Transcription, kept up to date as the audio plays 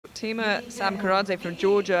Temur Samkharadze from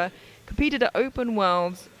Georgia competed at Open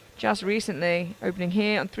Worlds just recently, opening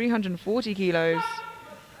here on 340 kilos.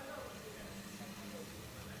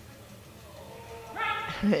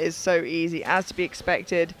 It is so easy, as to be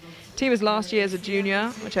expected. Temur's last year as a junior,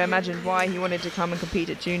 which I imagine is why he wanted to come and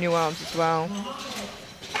compete at Junior Worlds as well.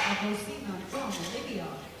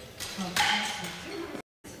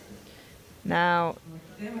 Now,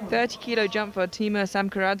 30 kilo jump for Temur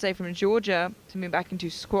Samkharadze from Georgia to move back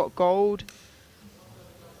into squat gold.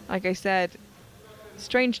 Like I said,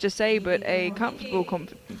 strange to say, but a comfortable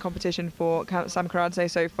competition for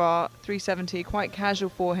Samkharadze so far. 370, quite casual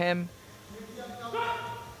for him.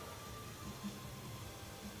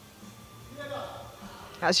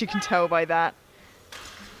 As you can tell by that.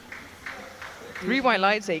 3 white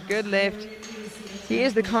lights, a good lift. He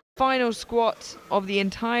is the final squat of the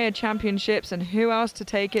entire championships, and who else to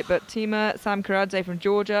take it but Temur Samkharadze from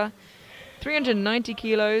Georgia. 390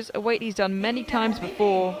 kilos, a weight he's done many times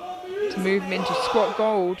before, to move him into squat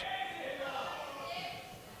gold.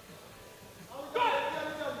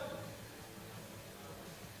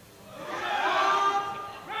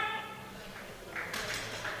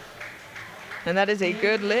 And that is a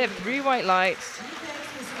good lift. 3 white lights,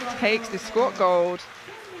 takes the squat gold.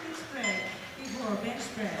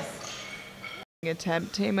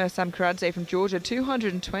 Attempt, Temur Samkharadze from Georgia,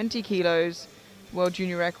 220 kilos. World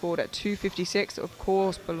junior record at 256, of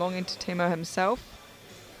course, belonging to Temur himself.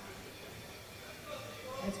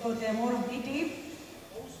 Let's go, Temur.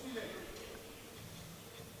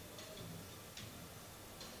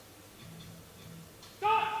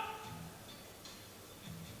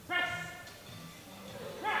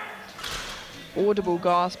 Audible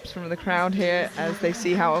gasps from the crowd here as they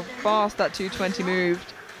see how fast that 220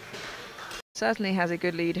 moved. Certainly has a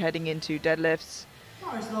good lead heading into deadlifts.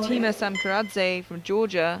 Temur Samkharadze from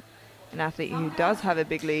Georgia, an athlete who does have a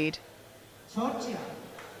big lead.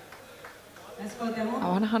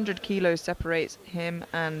 100 kilos separates him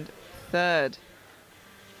and third.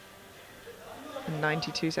 And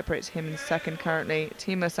 92 separates him in second currently.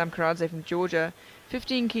 Temur Samkharadze from Georgia,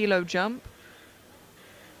 15 kilo jump.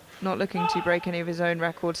 Not looking to break any of his own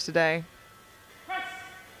records today.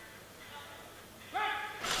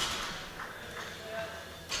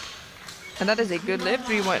 And that is a good lift,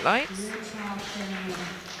 3 white lights.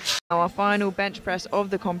 Now our final bench press of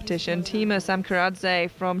the competition, Temur Samkharadze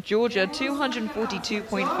from Georgia,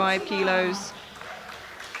 242.5 kilos.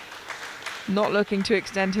 Not looking to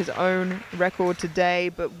extend his own record today,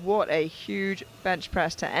 but what a huge bench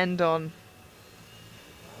press to end on.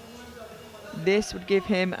 This would give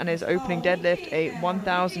him and his opening deadlift a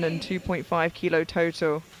 1,002.5 kilo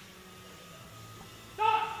total.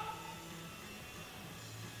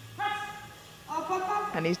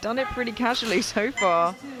 And he's done it pretty casually so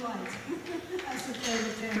far.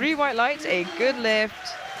 3 white lights, a good lift.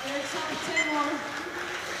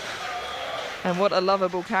 And what a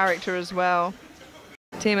lovable character as well.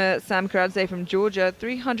 Temur Samkharadze from Georgia,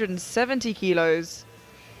 370 kilos.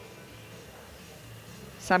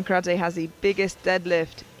 Samkharadze has the biggest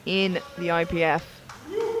deadlift in the IPF.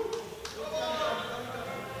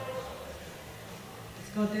 Let's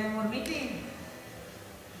go, Temur, meeting.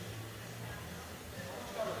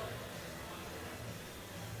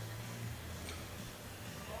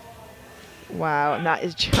 Wow, and that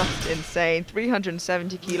is just insane.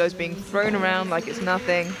 370 kilos being thrown around like it's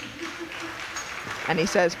nothing. And he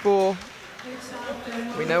says 4.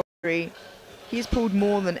 We know 3. He's pulled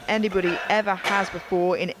more than anybody ever has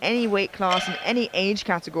before in any weight class, in any age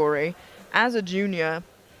category, as a junior.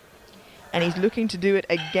 And he's looking to do it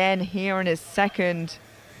again here in his second.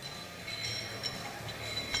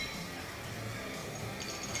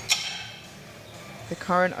 The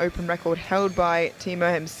current open record held by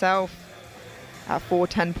Temur himself at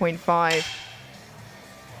 410.5.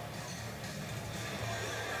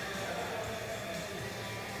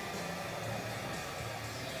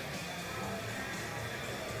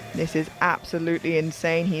 This is absolutely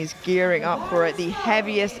insane. He's gearing up for it. The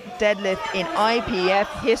heaviest deadlift in IPF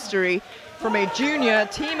history from a junior,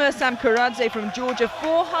 Temur Samkharadze from Georgia,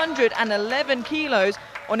 411 kilos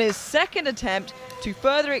on his second attempt to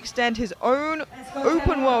further extend his own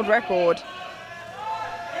open world record.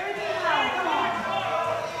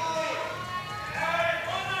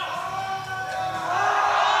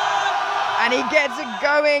 And he gets it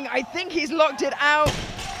going. I think he's locked it out.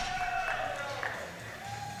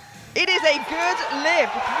 It is a good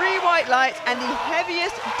lift, 3 white lights, and the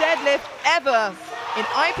heaviest deadlift ever in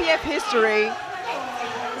IPF history.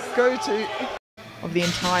 Go to of the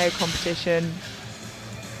entire competition.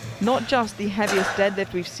 Not just the heaviest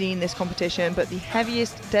deadlift we've seen this competition, but the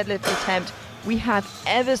heaviest deadlift attempt we have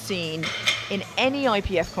ever seen in any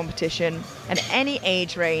IPF competition and any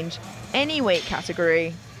age range, any weight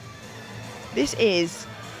category. This is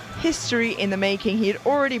history in the making. He had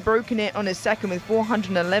already broken it on his second with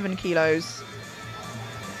 411 kilos.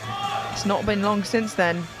 It's not been long since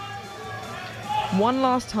then. One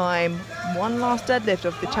last time, one last deadlift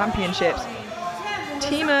of the championships.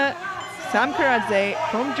 Temur Samkharadze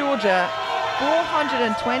from Georgia,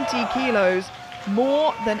 420 kilos,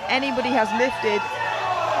 more than anybody has lifted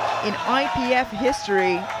in IPF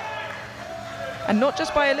history. And not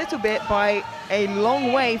just by a little bit, by a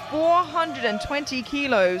long way, 420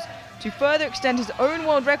 kilos to further extend his own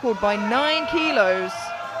world record by 9 kilos.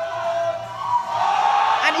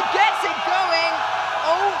 And he gets it going.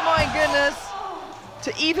 Oh my goodness.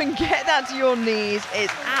 To even get that to your knees is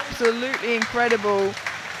absolutely incredible.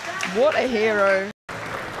 What a hero.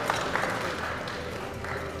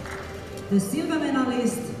 The silver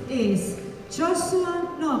medalist is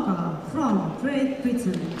Joshua Noka from Great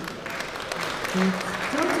Britain. With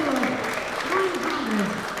total of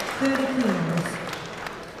 130 kilos.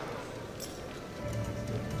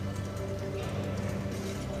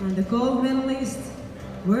 And the gold medalist,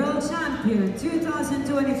 world champion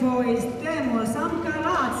 2024 is Temur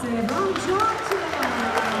Samkharadze from Georgia.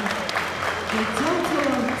 With total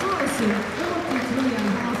of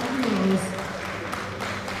 1,043.5 kilos.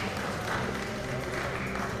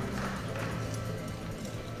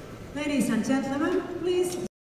 Ladies and gentlemen,